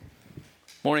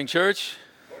Morning, church.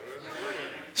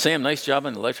 Sam, nice job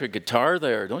on the electric guitar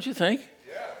there, don't you think?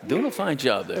 Yeah. Doing a fine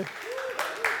job there.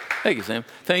 Thank you, Sam.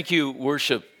 Thank you,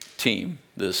 worship team,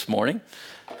 this morning.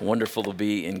 Wonderful to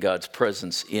be in God's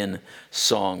presence in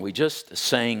song. We just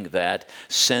sang that,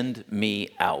 Send Me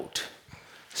Out.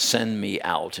 Send me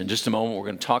out. In just a moment, we're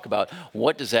going to talk about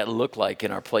what does that look like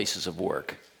in our places of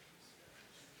work.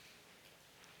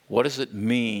 What does it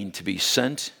mean to be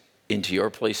sent into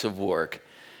your place of work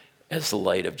as the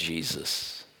light of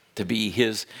Jesus, to be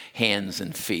his hands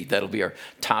and feet? That'll be our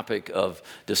topic of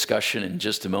discussion in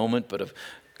just a moment, but a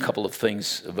couple of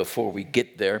things before we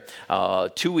get there.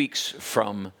 2 weeks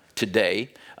from today,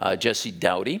 Jesse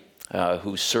Dowdy,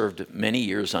 who served many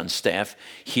years on staff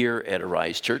here at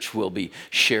Arise Church, will be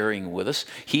sharing with us.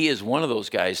 He is one of those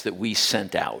guys that we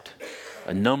sent out.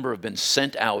 A number have been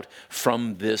sent out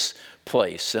from this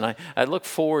place. And I look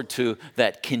forward to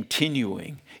that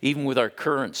continuing. Even with our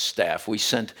current staff, we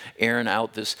sent Aaron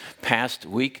out this past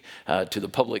week to the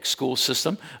public school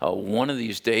system. One of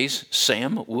these days,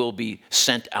 Sam will be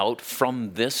sent out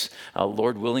from this,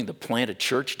 Lord willing, to plant a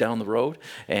church down the road.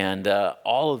 And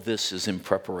all of this is in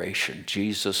preparation.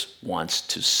 Jesus wants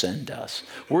to send us.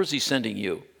 Where's he sending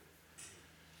you?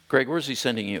 Greg, where's he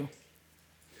sending you?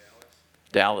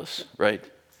 Dallas, right?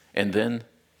 And then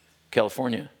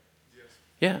California. Yes.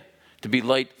 Yeah. To be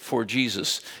light for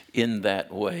Jesus in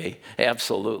that way.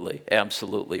 Absolutely,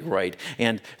 absolutely right.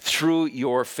 And through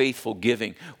your faithful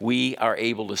giving, we are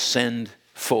able to send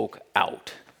folk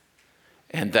out.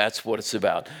 And that's what it's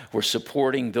about. We're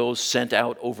supporting those sent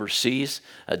out overseas,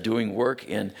 doing work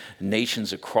in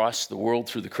nations across the world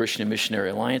through the Christian Missionary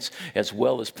Alliance, as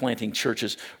well as planting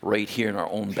churches right here in our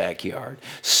own backyard.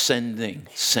 Sending.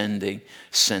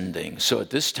 So at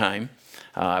this time,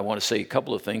 I want to say a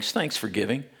couple of things. Thanks for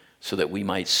giving, so that we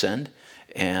might send.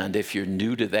 And if you're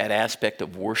new to that aspect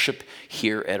of worship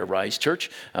here at Arise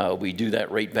Church, we do that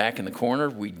right back in the corner.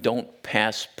 We don't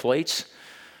pass plates.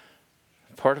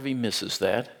 Part of me misses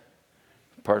that.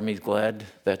 Part of me is glad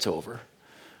that's over.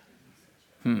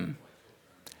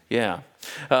 Yeah.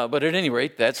 But at any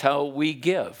rate, that's how we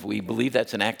give. We believe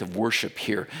that's an act of worship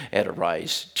here at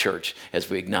Arise Church as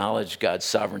we acknowledge God's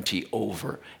sovereignty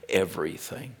over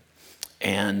everything.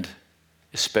 And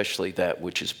especially that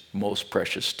which is most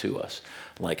precious to us,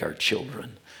 like our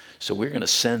children. So we're going to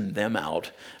send them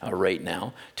out right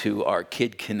now to our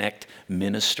Kid Connect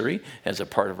ministry as a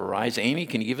part of Arise. Amy,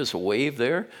 can you give us a wave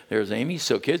there? There's Amy.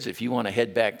 So kids, if you want to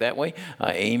head back that way,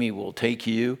 Amy will take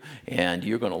you, and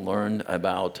you're going to learn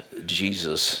about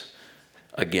Jesus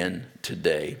again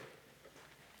today.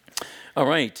 All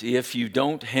right, if you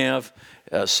don't have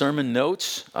sermon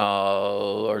notes,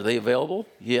 are they available?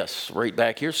 Yes, right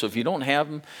back here. So if you don't have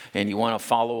them and you want to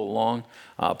follow along,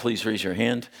 please raise your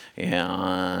hand,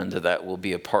 and that will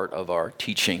be a part of our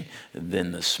teaching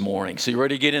then this morning. So you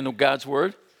ready to get into God's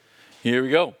Word? Here we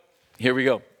go.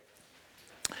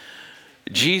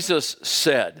 Jesus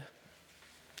said,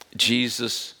 he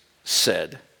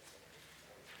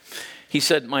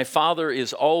said, "My Father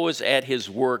is always at his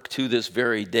work to this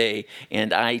very day,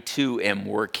 and I too am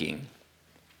working."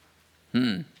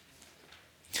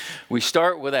 We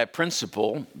start with that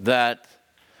principle that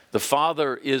the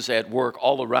Father is at work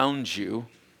all around you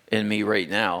and me right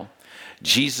now.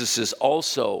 Jesus is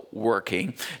also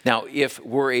working. Now, if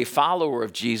we're a follower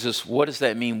of Jesus, what does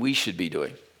that mean we should be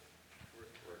doing?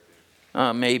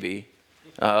 Maybe.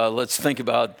 Let's think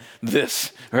about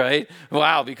this, right?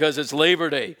 Wow, because it's Labor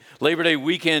Day. Labor Day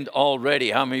weekend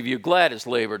already. How many of you are glad it's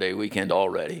Labor Day weekend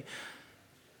already?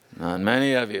 Not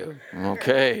many of you.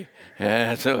 Okay.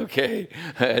 That's okay.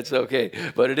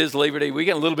 But it is Labor Day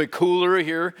weekend, a little bit cooler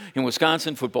here in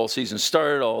Wisconsin. Football season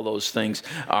started. All those things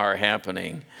are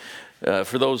happening.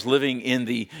 For those living in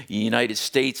the United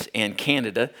States and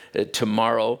Canada,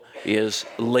 tomorrow is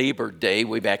Labor Day.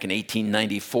 Way back in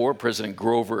 1894, President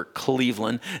Grover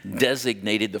Cleveland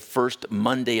designated the first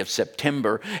Monday of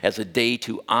September as a day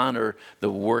to honor the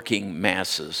working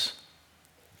masses.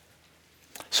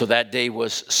 So that day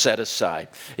was set aside.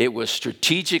 It was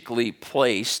strategically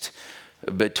placed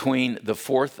between the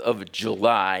 4th of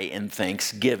July and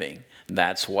Thanksgiving.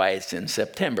 That's why it's in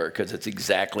September, because it's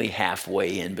exactly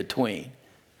halfway in between,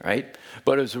 right?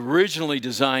 But it was originally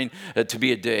designed to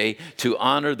be a day to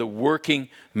honor the working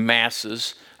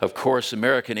masses. Of course,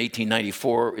 America in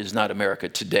 1894 is not America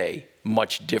today.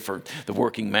 Much different. The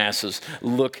working masses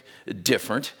look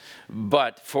different.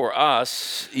 But for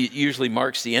us, it usually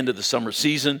marks the end of the summer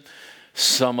season.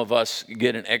 Some of us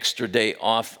get an extra day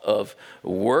off of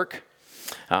work.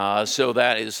 So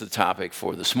that is the topic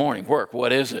for this morning. Work,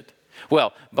 what is it?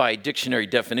 Well, by dictionary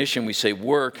definition, we say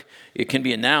work. It can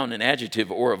be a noun, an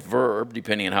adjective, or a verb,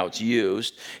 depending on how it's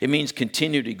used. It means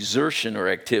continued exertion or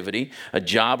activity, a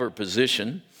job or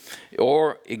position,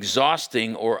 or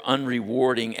exhausting or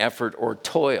unrewarding effort or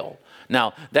toil.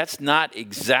 Now, that's not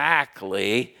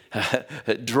exactly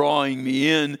drawing me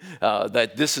in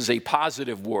that this is a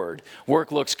positive word.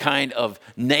 Work looks kind of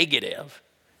negative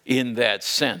in that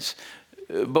sense.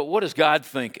 But what does God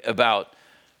think about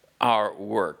our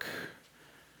work?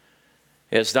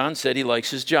 As Don said, he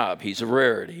likes his job. He's a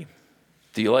rarity.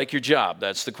 Do you like your job?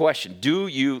 That's the question. Do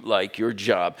you like your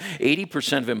job?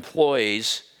 80% of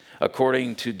employees,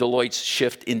 according to Deloitte's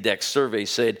Shift Index survey,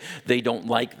 said they don't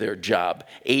like their job.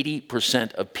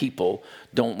 80% of people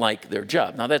don't like their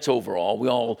job. Now, that's overall. We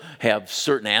all have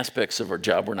certain aspects of our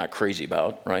job we're not crazy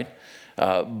about, right?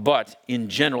 But in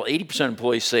general, 80% of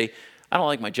employees say, I don't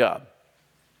like my job.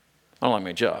 I don't like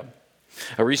my job.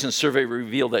 A recent survey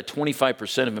revealed that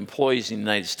 25% of employees in the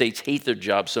United States hate their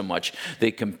job so much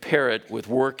they compare it with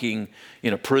working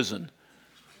in a prison.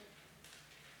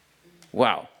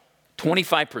 Wow.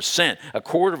 25%. A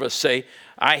quarter of us say,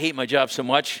 I hate my job so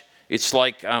much, it's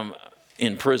like I'm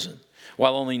in prison.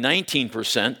 While only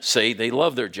 19% say they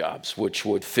love their jobs, which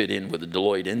would fit in with the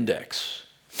Deloitte Index.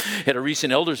 At a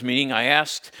recent elders meeting, I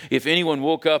asked if anyone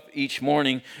woke up each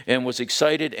morning and was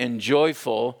excited and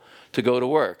joyful to go to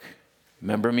work.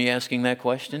 Remember me asking that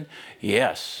question?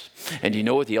 Yes. And do you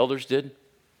know what the elders did?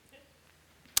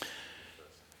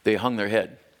 They hung their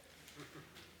head.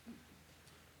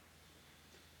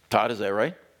 Todd, is that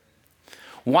right?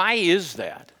 Why is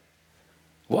that?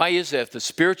 Why is that? If the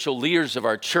spiritual leaders of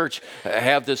our church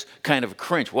have this kind of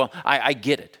cringe. Well, I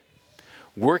get it.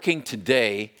 Working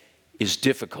today is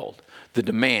difficult. The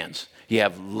demands. You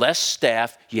have less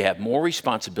staff, you have more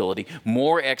responsibility,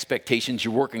 more expectations,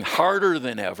 you're working harder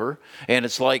than ever, and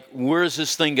it's like, where is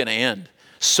this thing going to end?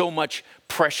 So much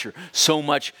pressure, so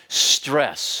much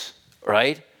stress,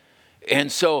 right?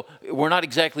 And so we're not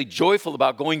exactly joyful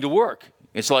about going to work.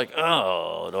 It's like,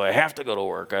 oh, do I have to go to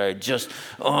work? As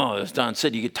Don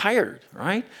said, you get tired,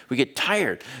 right? We get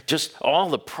tired. Just all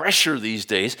the pressure these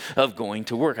days of going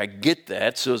to work. I get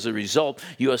that. So as a result,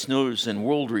 U.S. News and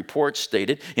World Report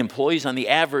stated employees on the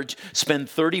average spend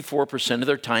 34% of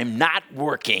their time not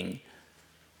working.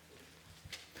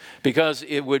 Because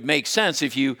it would make sense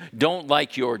if you don't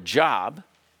like your job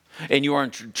and you are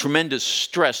in tremendous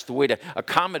stress, the way to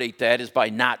accommodate that is by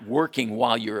not working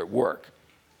while you're at work.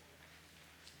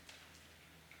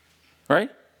 Right?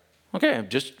 Okay, I'm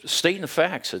just stating the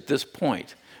facts at this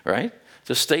point, right?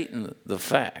 Just stating the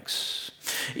facts.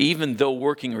 Even though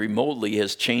working remotely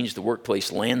has changed the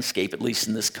workplace landscape, at least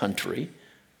in this country,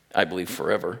 I believe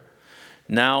forever,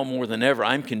 now more than ever,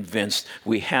 I'm convinced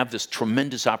we have this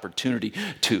tremendous opportunity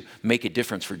to make a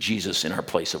difference for Jesus in our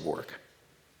place of work.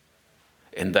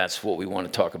 And that's what we want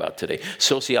to talk about today.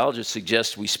 Sociologists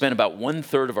suggest we spend about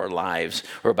 1/3 of our lives,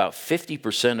 or about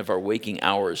 50% of our waking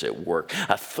hours at work.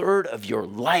 1/3 of your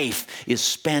life is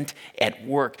spent at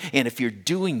work. And if you're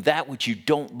doing that which you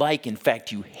don't like, in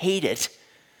fact, you hate it,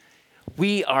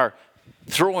 we are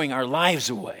throwing our lives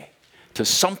away to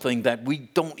something that we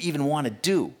don't even want to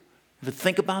do. Ever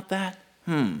think about that?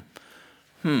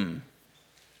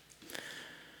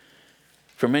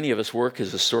 For many of us, work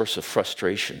is a source of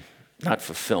frustration, not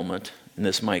fulfillment. And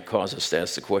this might cause us to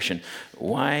ask the question,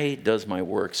 why does my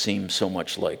work seem so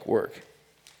much like work?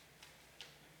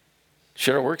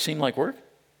 Should our work seem like work?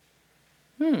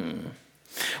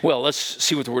 Well, let's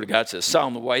see what the Word of God says.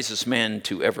 Solomon, the wisest man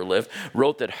to ever live,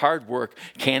 wrote that hard work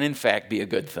can, in fact, be a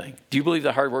good thing. Do you believe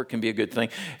that hard work can be a good thing?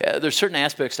 There's certain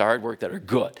aspects to hard work that are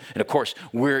good. And, of course,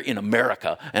 we're in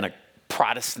America, and a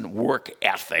Protestant work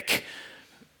ethic,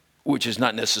 which is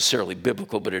not necessarily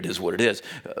biblical, but it is what it is.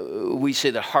 We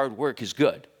say that hard work is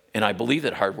good, and I believe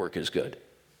that hard work is good.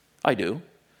 I do.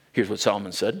 Here's what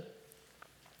Solomon said.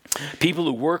 People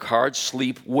who work hard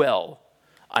sleep well.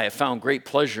 I have found great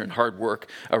pleasure in hard work,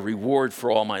 a reward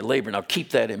for all my labor. Now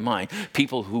keep that in mind.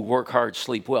 People who work hard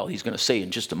sleep well. He's going to say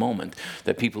in just a moment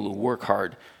that people who work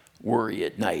hard worry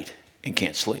at night and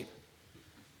can't sleep.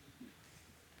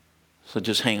 So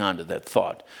just hang on to that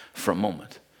thought for a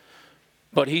moment.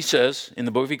 But he says in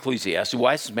the book of Ecclesiastes, the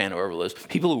wisest man who ever lives,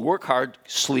 people who work hard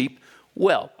sleep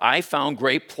well. I found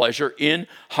great pleasure in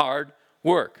hard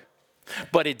work.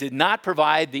 But it did not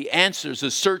provide the answers,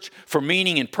 the search for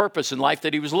meaning and purpose in life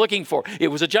that he was looking for. It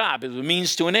was a job. It was a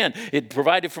means to an end. It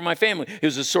provided for my family. It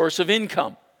was a source of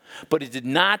income. but it did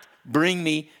not bring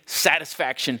me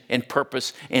satisfaction and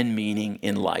purpose and meaning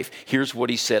in life. Here's what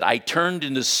he said. I turned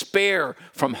in despair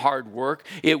from hard work.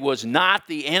 It was not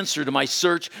the answer to my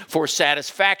search for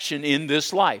satisfaction in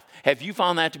this life. Have you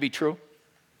found that to be true?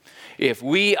 If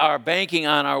we are banking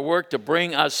on our work to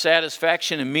bring us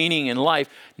satisfaction and meaning in life,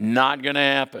 not going to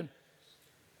happen.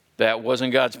 That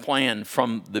wasn't God's plan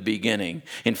from the beginning.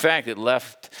 In fact, it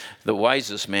left the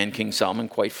wisest man, King Solomon,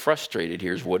 quite frustrated.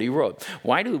 Here's what he wrote.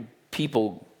 What do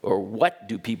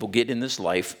people get in this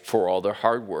life for all their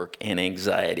hard work and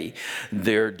anxiety?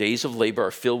 Their days of labor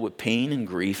are filled with pain and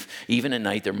grief. Even at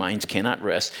night, their minds cannot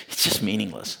rest. It's just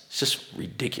meaningless. It's just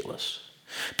ridiculous.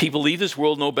 People leave this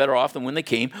world no better off than when they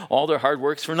came. All their hard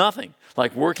work's for nothing.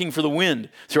 Like working for the wind.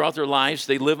 Throughout their lives,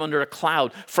 they live under a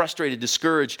cloud, frustrated,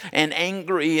 discouraged, and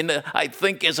angry. And I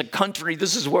think as a country,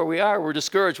 this is where we are. We're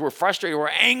discouraged, we're frustrated, we're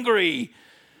angry.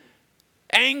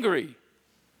 Angry.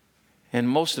 And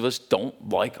most of us don't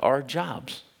like our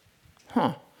jobs.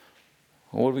 Well,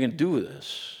 what are we going to do with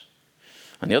this?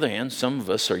 On the other hand, some of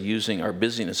us are using our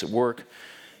busyness at work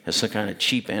as some kind of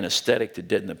cheap anesthetic to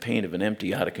deaden the pain of an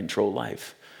empty, out-of-control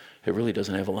life. It really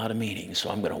doesn't have a lot of meaning, so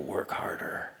I'm going to work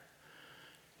harder.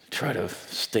 Try to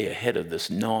stay ahead of this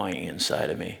gnawing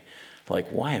inside of me. Like,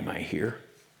 why am I here?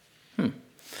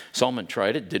 Solomon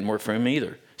tried it, didn't work for him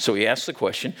either. So he asked the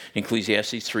question,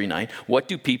 Ecclesiastes 3:9, what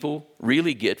do people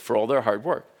really get for all their hard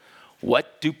work?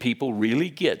 What do people really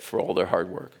get for all their hard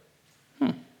work?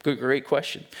 Good, great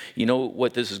question. You know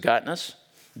what this has gotten us?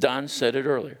 Don said it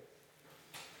earlier.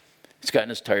 It's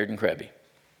gotten us tired and crabby.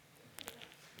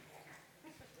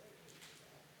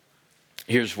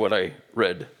 Here's what I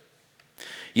read.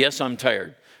 Yes, I'm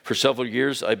tired. For several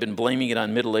years, I've been blaming it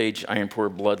on middle age, iron poor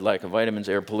blood, lack of vitamins,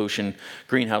 air pollution,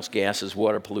 greenhouse gases,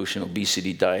 water pollution,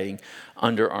 obesity, dieting,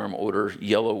 underarm odor,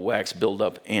 yellow wax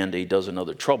buildup, and a dozen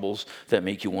other troubles that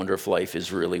make you wonder if life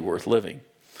is really worth living.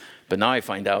 But now I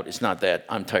find out it's not that.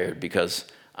 I'm tired because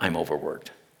I'm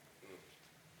overworked.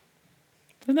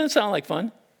 Doesn't that sound like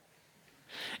fun?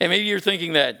 And maybe you're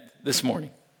thinking that this morning.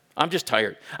 I'm just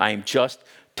tired. I'm just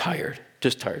tired.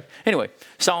 Just tired. Anyway,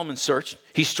 Solomon searched.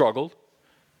 He struggled.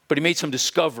 But he made some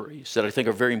discoveries that I think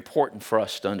are very important for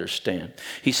us to understand.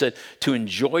 He said, to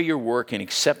enjoy your work and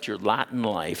accept your lot in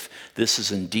life, this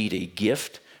is indeed a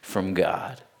gift from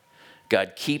God.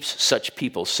 God keeps such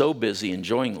people so busy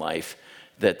enjoying life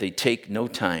that they take no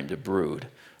time to brood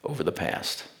over the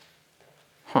past.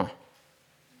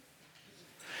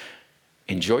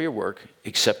 Enjoy your work,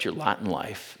 accept your lot in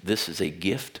life. This is a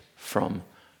gift from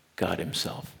God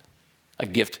himself. A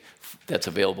gift that's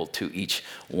available to each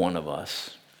one of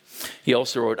us. He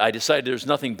also wrote, I decided there's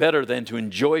nothing better than to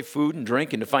enjoy food and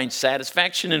drink and to find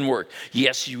satisfaction in work.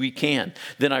 Yes, we can.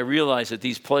 Then I realized that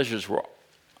these pleasures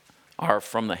are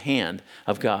from the hand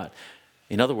of God.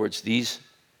 In other words, these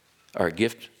are a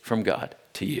gift from God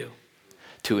to you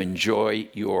to enjoy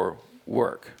your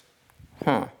work.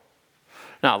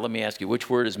 Now, let me ask you, which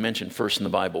word is mentioned first in the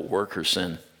Bible, work or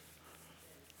sin?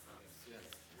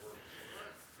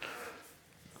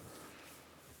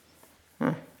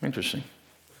 Interesting.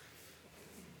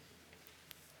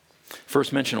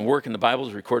 First mention of work in the Bible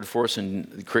is recorded for us in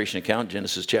the creation account,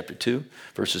 Genesis chapter 2,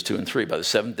 verses 2 and 3. By the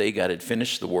seventh day, God had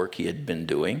finished the work he had been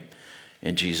doing.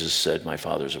 And Jesus said, my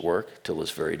Father's at work till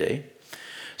this very day.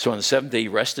 So on the seventh day, he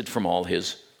rested from all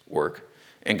his work.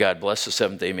 And God blessed the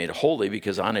seventh day, made it holy,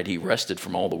 because on it he rested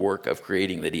from all the work of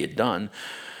creating that he had done.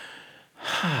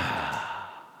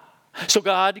 So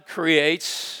God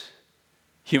creates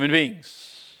human beings.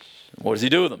 What does he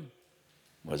do with them?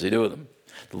 What does he do with them?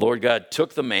 The Lord God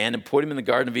took the man and put him in the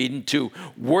Garden of Eden to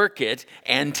work it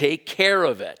and take care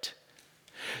of it.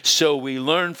 So we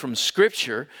learn from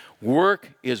Scripture, work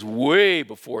is way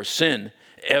before sin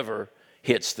ever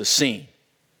hits the scene.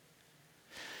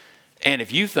 And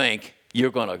if you think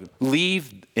you're going to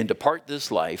leave and depart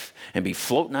this life and be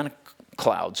floating on a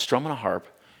cloud, strumming a harp,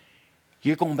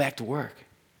 you're going back to work.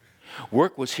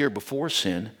 Work was here before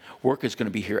sin. Work is going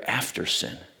to be here after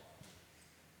sin.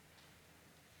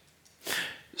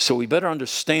 So we better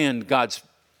understand God's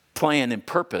plan and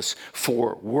purpose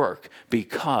for work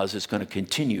because it's going to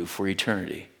continue for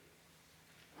eternity.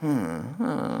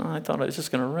 I thought I was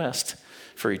just going to rest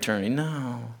for eternity.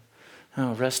 No,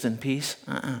 rest in peace.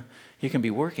 You can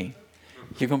be working.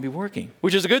 You're going to be working,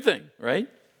 which is a good thing, right?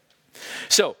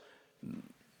 So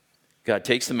God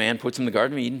takes the man, puts him in the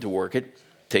Garden of Eden to work it,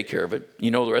 take care of it. You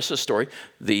know the rest of the story.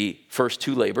 The first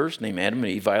two laborers, named Adam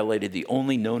and Eve, violated the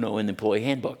only no-no in the employee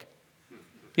handbook.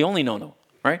 The only no-no,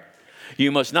 right? You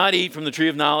must not eat from the tree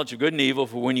of knowledge of good and evil,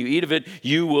 for when you eat of it,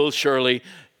 you will surely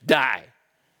die.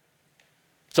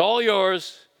 It's all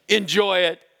yours. Enjoy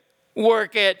it.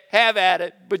 Work it, have at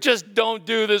it, but just don't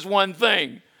do this one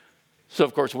thing. So,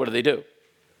 of course, what do?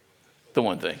 The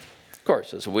one thing. Of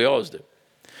course, that's what we always do.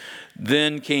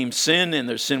 Then came sin, and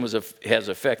their sin has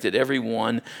affected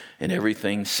everyone and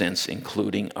everything since,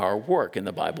 including our work. And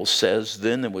the Bible says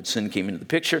then that when sin came into the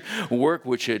picture, work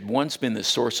which had once been the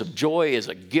source of joy is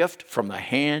a gift from the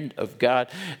hand of God,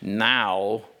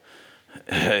 now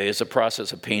is a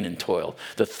process of pain and toil.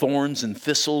 The thorns and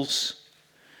thistles,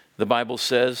 the Bible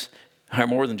says, are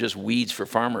more than just weeds for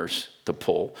farmers to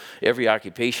pull. Every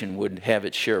occupation would have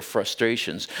its share of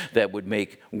frustrations that would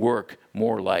make work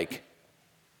more like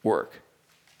work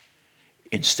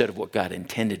instead of what God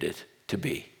intended it to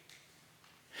be.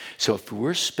 So if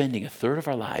we're spending a third of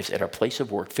our lives at our place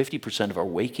of work, 50% of our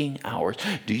waking hours,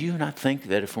 do you not think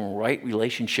that if we're in a right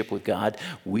relationship with God,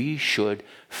 we should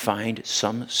find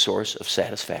some source of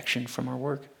satisfaction from our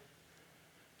work?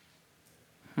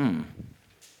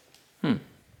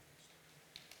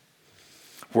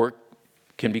 Work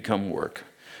can become work.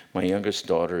 My youngest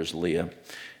daughter is Leah,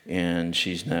 and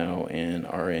she's now an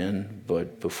RN,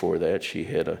 but before that she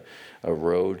had a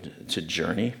road, it's a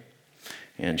journey.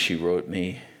 And she wrote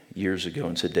me years ago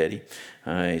and said, Daddy,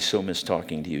 I so miss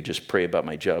talking to you. Just pray about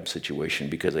my job situation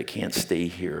because I can't stay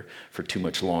here for too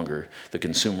much longer. The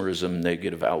consumerism,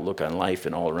 negative outlook on life,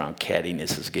 and all around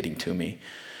cattiness is getting to me.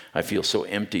 I feel so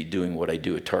empty doing what I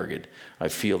do at Target. I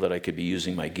feel that I could be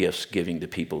using my gifts, giving to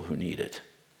people who need it.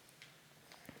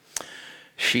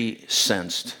 She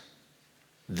sensed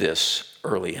this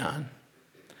early on.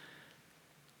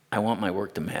 I want my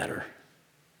work to matter.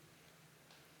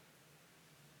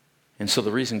 And so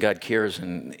the reason God cares,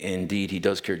 and indeed he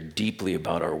does care deeply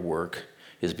about our work,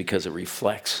 is because it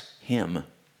reflects him.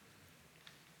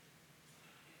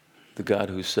 The God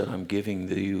who said, I'm giving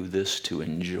you this to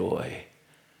enjoy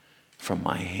from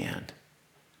my hand.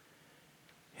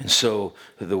 And so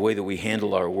the way that we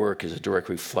handle our work is a direct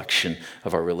reflection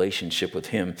of our relationship with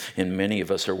him. And many of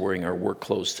us are wearing our work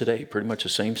clothes today, pretty much the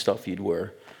same stuff you'd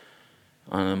wear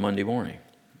on a Monday morning.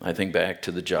 I think back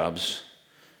to the jobs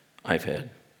I've had.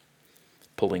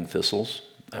 Pulling thistles,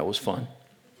 that was fun.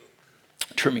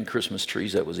 Trimming Christmas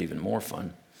trees, that was even more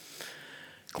fun.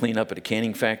 Clean up at a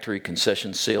canning factory,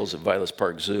 concession sales at Vilas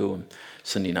Park Zoo. And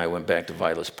Cindy and I went back to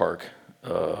Vilas Park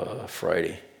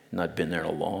Friday. Not been there in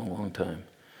a long, long time.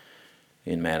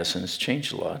 In Madison, it's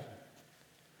changed a lot.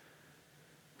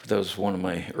 But that was one of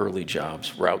my early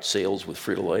jobs. Route sales with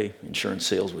Frito-Lay, insurance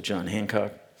sales with John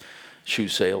Hancock, shoe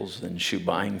sales, then shoe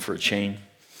buying for a chain,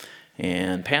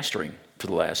 and pastoring for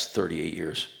the last 38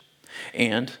 years.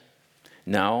 And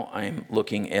now I'm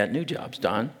looking at new jobs.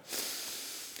 Don,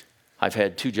 I've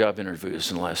had 2 job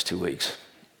interviews in the last 2 weeks.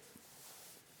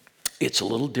 It's a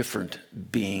little different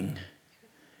being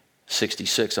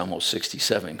 66, almost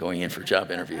 67, going in for a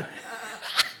job interview.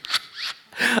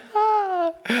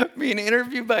 Being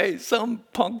interviewed by some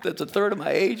punk that's a third of my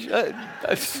age.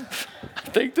 I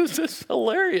think this is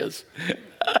hilarious.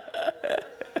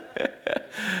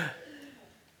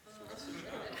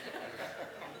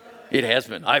 It has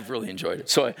been. I've really enjoyed it.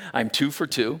 So I'm 2 for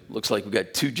 2. Looks like we've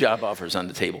got 2 job offers on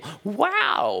the table.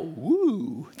 Wow.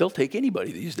 Woo. They'll take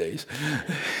anybody these days.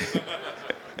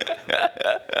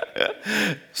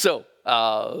 So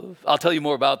I'll tell you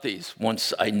more about these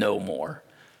once I know more,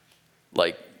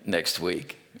 like next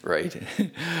week, right?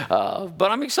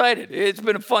 But I'm excited. It's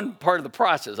been a fun part of the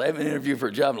process. I haven't interviewed for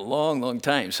a job in a long, long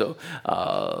time. So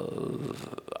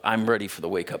I'm ready for the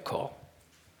wake-up call.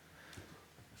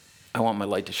 I want my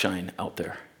light to shine out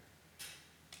there.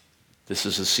 This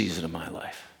is the season of my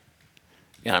life.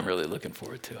 And I'm really looking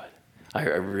forward to it. I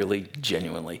really,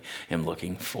 genuinely am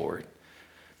looking forward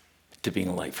to being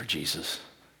a light for Jesus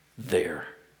there.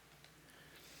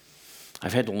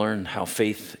 I've had to learn how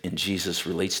faith in Jesus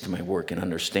relates to my work and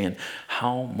understand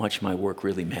how much my work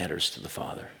really matters to the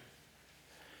Father.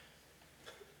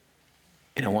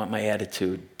 And I want my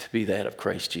attitude to be that of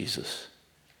Christ Jesus.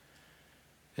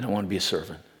 And I want to be a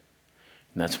servant.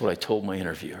 And that's what I told my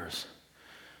interviewers.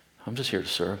 I'm just here to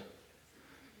serve.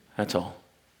 That's all.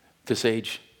 At this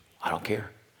age, I don't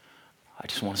care. I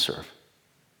just want to serve.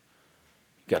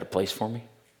 You got a place for me?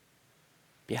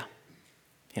 Yeah.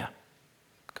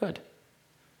 Good.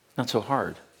 Not so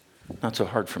hard. Not so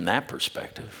hard from that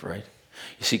perspective, right?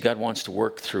 You see, God wants to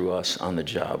work through us on the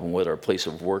job, and whether our place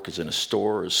of work is in a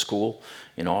store or a school,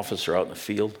 in office or out in the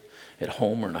field, at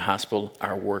home or in a hospital,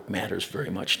 our work matters very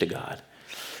much to God.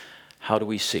 How do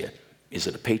we see it? Is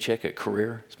it a paycheck, a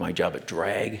career? Is my job a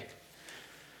drag?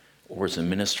 Or is it a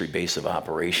ministry base of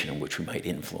operation in which we might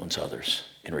influence others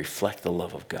and reflect the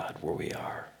love of God where we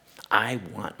are? I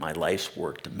want my life's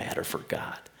work to matter for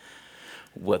God.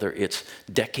 whether it's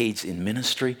decades in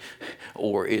ministry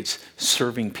or it's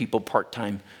serving people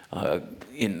part-time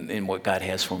in what God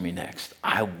has for me next.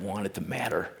 I want it to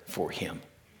matter for him.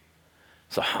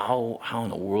 So how in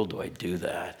the world do I do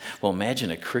that? Well,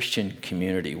 imagine a Christian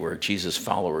community where Jesus'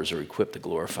 followers are equipped to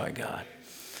glorify God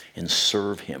and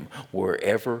serve him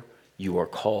wherever you are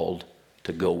called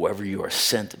to go, wherever you are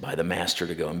sent by the master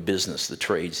to go, in business, the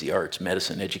trades, the arts,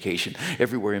 medicine, education,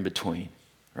 everywhere in between,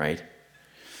 right?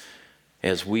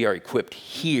 As we are equipped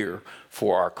here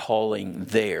for our calling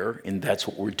there, and that's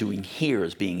what we're doing here,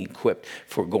 is being equipped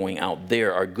for going out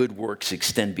there, our good works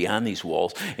extend beyond these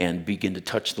walls and begin to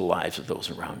touch the lives of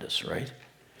those around us, right?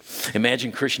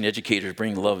 Imagine Christian educators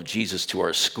bringing the love of Jesus to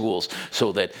our schools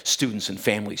so that students and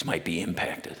families might be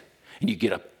impacted. And you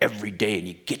get up every day and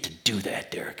you get to do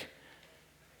that, Derek.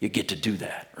 You get to do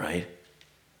that, right?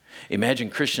 Imagine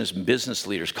Christians and business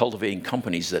leaders cultivating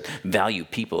companies that value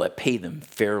people, that pay them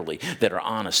fairly, that are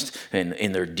honest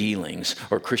in their dealings.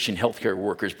 Or Christian healthcare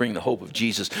workers bring the hope of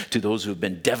Jesus to those who have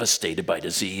been devastated by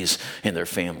disease and their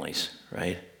families,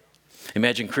 right?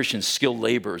 Imagine Christian skilled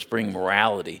laborers bring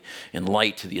morality and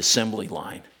light to the assembly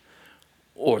line.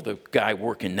 Or the guy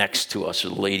working next to us or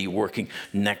the lady working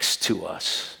next to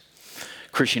us.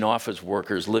 Christian office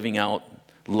workers living out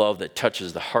love that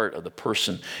touches the heart of the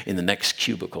person in the next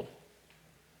cubicle.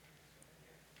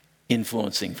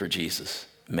 Influencing for Jesus.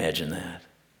 Imagine that.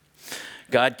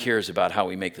 God cares about how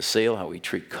we make the sale, how we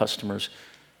treat customers,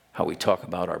 how we talk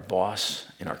about our boss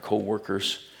and our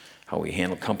co-workers, how we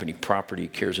handle company property. He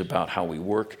cares about how we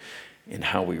work and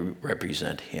how we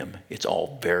represent him. It's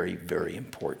all very, very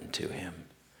important to him.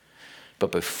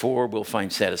 But before we'll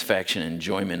find satisfaction and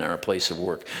enjoyment in our place of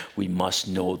work, we must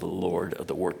know the Lord of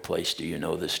the workplace. Do you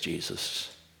know this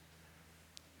Jesus?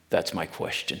 That's my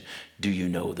question. Do you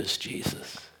know this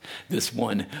Jesus? This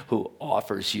one who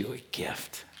offers you a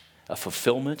gift, a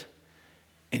fulfillment,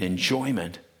 an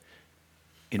enjoyment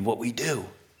in what we do,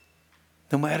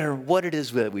 no matter what it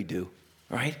is that we do,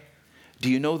 right? Do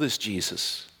you know this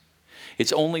Jesus?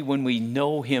 It's only when we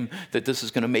know him that this is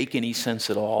going to make any sense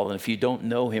at all. And if you don't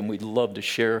know him, we'd love to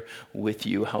share with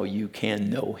you how you can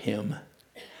know him.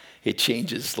 It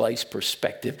changes life's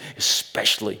perspective,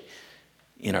 especially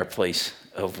in our place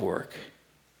of work.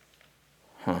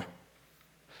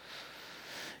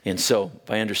 And so,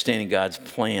 by understanding God's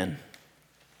plan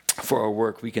for our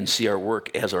work, we can see our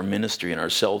work as our ministry and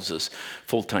ourselves as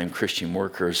full-time Christian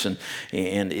workers. And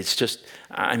it's just,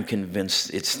 I'm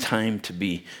convinced it's time to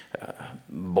be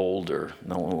bolder.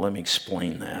 Now, let me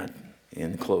explain that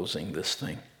in closing this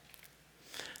thing.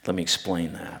 Let me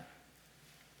explain that.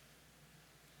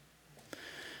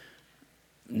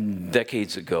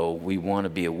 Decades ago, we want to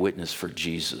be a witness for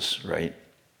Jesus, right?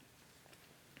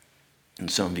 And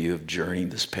some of you have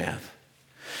journeyed this path.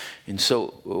 And so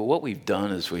what we've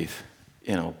done is we've,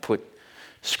 put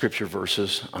scripture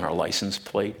verses on our license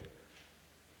plate,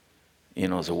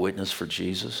 as a witness for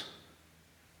Jesus.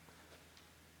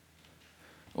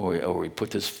 Or we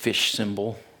put this fish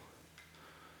symbol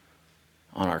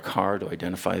on our car to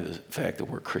identify the fact that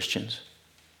we're Christians.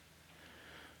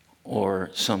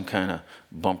 Or some kind of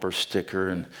bumper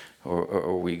sticker,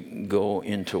 or we go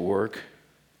into work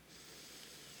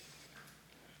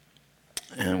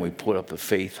and we put up a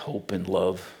faith, hope, and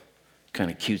love kind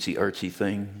of cutesy, artsy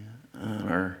thing on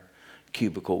our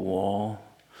cubicle wall.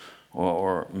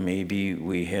 Or maybe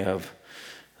we have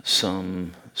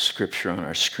some scripture on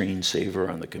our screensaver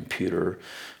on the computer,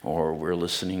 or we're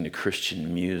listening to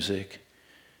Christian music,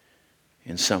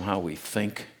 and somehow we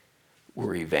think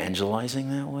we're evangelizing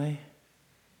that way.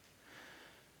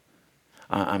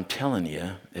 I'm telling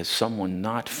you, as someone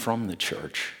not from the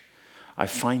church, I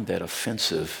find that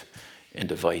offensive and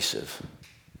divisive.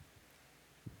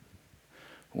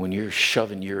 When you're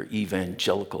shoving your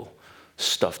evangelical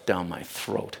stuff down my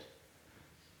throat,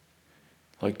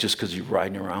 like just because you're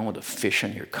riding around with a fish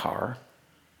in your car,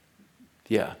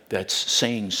 yeah, that's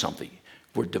saying something.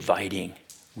 We're dividing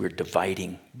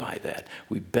by that.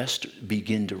 We best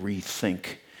begin to rethink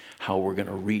how we're going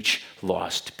to reach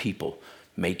lost people.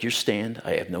 Make your stand.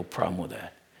 I have no problem with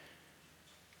that.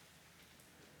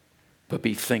 But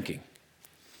be thinking.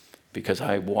 Because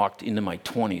I walked into my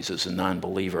 20s as a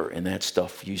non-believer, and that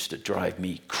stuff used to drive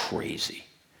me crazy.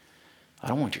 I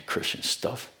don't want your Christian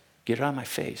stuff. Get it out of my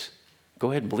face.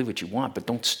 Go ahead and believe what you want, but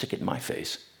don't stick it in my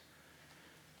face.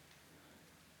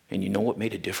 And you know what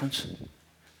made a difference?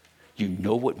 You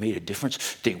know what made a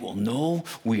difference? They will know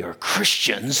we are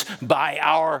Christians by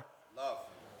our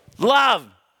love.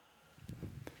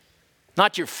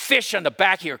 Not your fish on the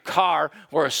back of your car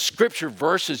or a scripture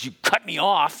verse as you cut me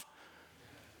off.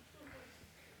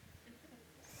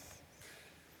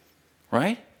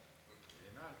 right?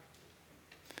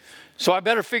 So I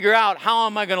better figure out, how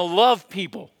am I going to love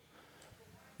people?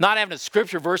 Not having a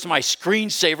scripture verse in my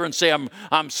screensaver and say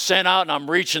I'm sent out and I'm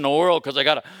reaching the world because I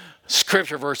got a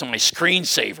scripture verse on my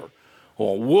screensaver.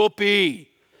 Well, whoopee.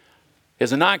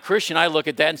 As a non-Christian, I look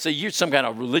at that and say, you're some kind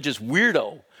of religious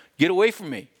weirdo. Get away from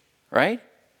me, right?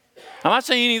 I'm not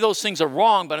saying any of those things are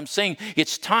wrong, but I'm saying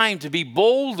it's time to be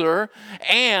bolder,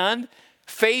 and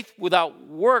faith without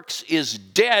works is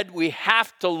dead. We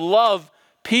have to love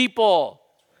people,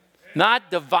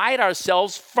 not divide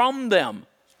ourselves from them,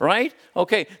 right?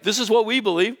 Okay, this is what we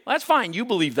believe. That's fine. You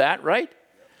believe that, right?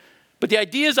 But the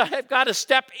idea is I've got to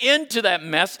step into that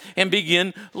mess and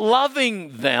begin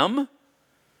loving them.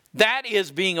 That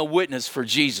is being a witness for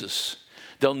Jesus.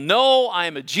 They'll know I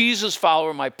am a Jesus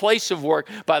follower in my place of work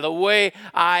by the way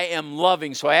I am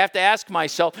loving. So I have to ask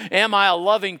myself, am I a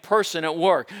loving person at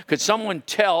work? Could someone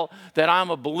tell that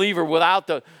I'm a believer without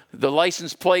the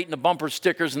license plate and the bumper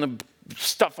stickers and the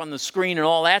stuff on the screen and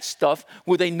all that stuff?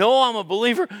 Would they know I'm a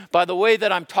believer by the way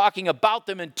that I'm talking about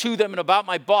them and to them and about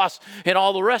my boss and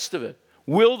all the rest of it?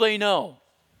 Will they know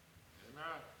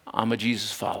I'm a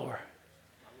Jesus follower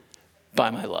by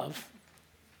my love?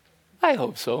 I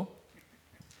hope so.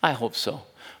 I hope so.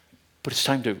 But it's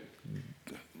time to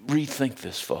rethink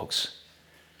this, folks.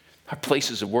 Our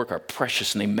places of work are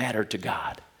precious and they matter to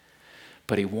God.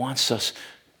 But He wants us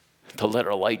to let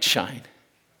our light shine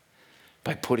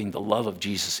by putting the love of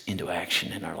Jesus into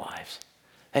action in our lives.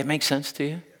 That makes sense to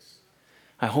you?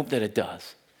 I hope that it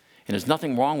does. And there's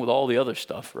nothing wrong with all the other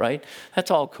stuff, right? That's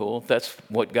all cool. That's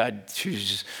what God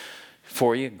chooses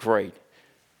for you. Great.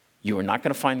 You are not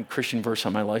going to find a Christian verse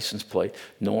on my license plate,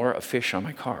 nor a fish on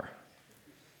my car,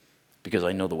 because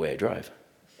I know the way I drive.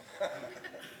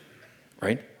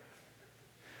 Right?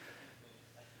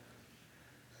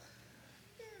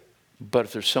 But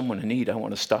if there's someone in need, I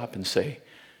want to stop and say,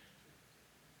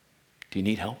 do you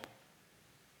need help?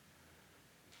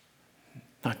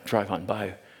 Not drive on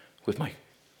by with my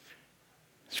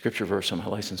scripture verse on my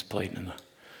license plate and the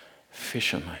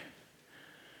fish on my...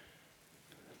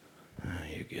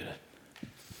 You get it.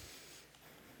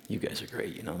 You guys are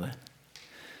great, you know that?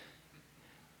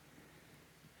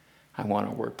 I want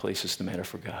our workplaces to matter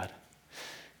for God.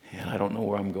 And I don't know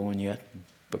where I'm going yet,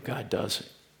 but God does.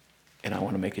 And I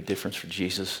want to make a difference for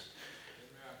Jesus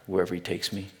wherever He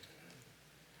takes me.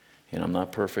 And I'm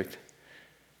not perfect,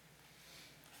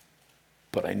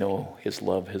 but I know His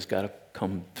love has got to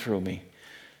come through me,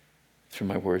 through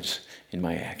my words and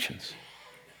my actions.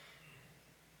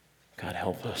 God,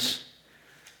 help us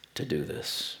to do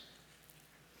this.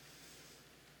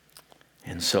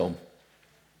 And so,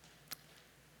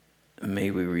 may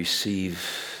we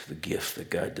receive the gift that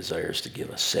God desires to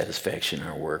give us, satisfaction in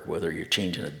our work, whether you're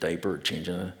changing a diaper or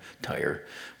changing a tire,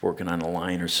 working on a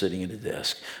line or sitting at a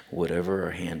desk, whatever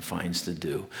our hand finds to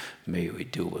do, may we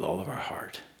do it with all of our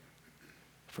heart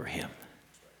for Him.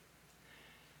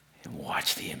 And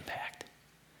watch the impact.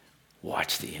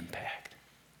 Watch the impact.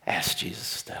 Ask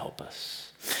Jesus to help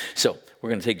us. So we're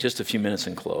going to take just a few minutes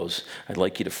and close. I'd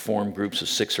like you to form groups of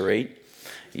 6 or 8.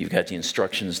 You've got the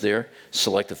instructions there.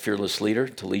 Select a fearless leader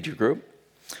to lead your group.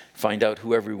 Find out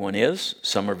who everyone is.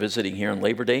 Some are visiting here on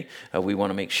Labor Day. We want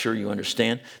to make sure you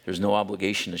understand there's no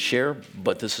obligation to share,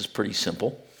 but this is pretty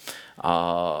simple.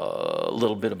 A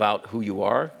little bit about who you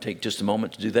are. Take just a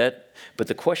moment to do that. But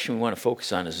the question we want to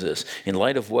focus on is this. In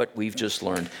light of what we've just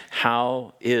learned,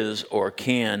 how is or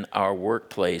can our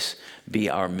workplace be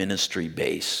our ministry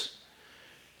base?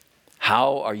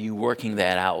 How are you working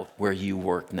that out where you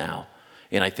work now?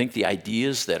 And I think the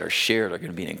ideas that are shared are going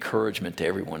to be an encouragement to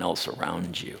everyone else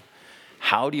around you.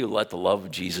 How do you let the love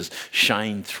of Jesus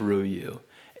shine through you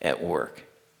at work?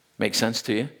 Make sense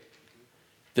to you?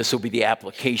 This will be the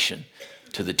application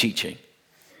to the teaching.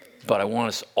 But I want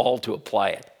us all to apply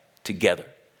it together.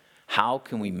 How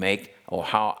can we make, or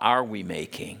how are we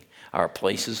making our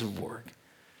places of work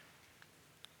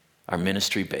our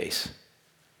ministry base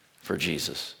for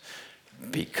Jesus?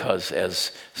 Because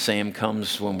as Sam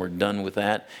comes when we're done with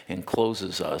that and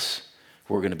closes us,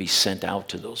 we're going to be sent out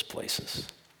to those places.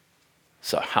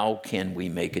 So how can we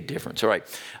make a difference? All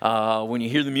right, when you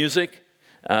hear the music,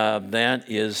 that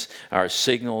is our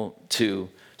signal to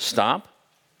stop.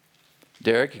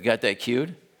 Derek, you got that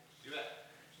cued?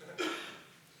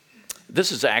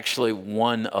 This is actually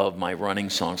one of my running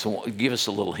songs. So give us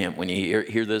a little hint. When you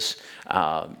hear this,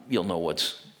 you'll know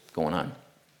what's going on.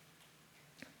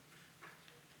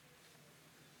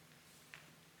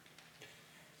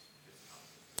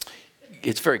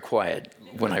 It's very quiet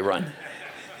when I run.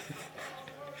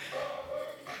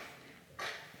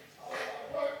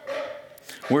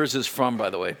 Where is this from, by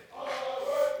the way?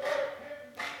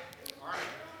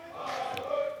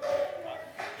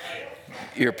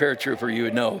 you're a paratrooper, you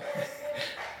would know.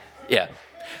 Yeah.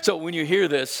 So when you hear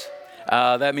this,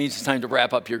 that means it's time to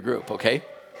wrap up your group, okay?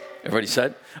 Everybody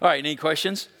said? All right, any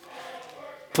questions?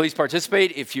 Please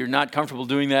participate. If you're not comfortable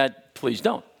doing that, please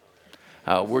don't.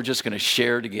 We're just going to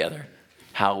share together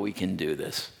how we can do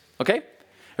this. Okay?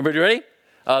 Everybody ready?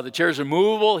 The chairs are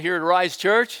movable here at Rise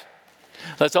Church.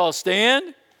 Let's all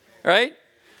stand, right?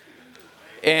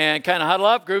 And kind of huddle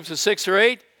up, groups of 6 or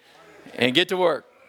 8, and get to work.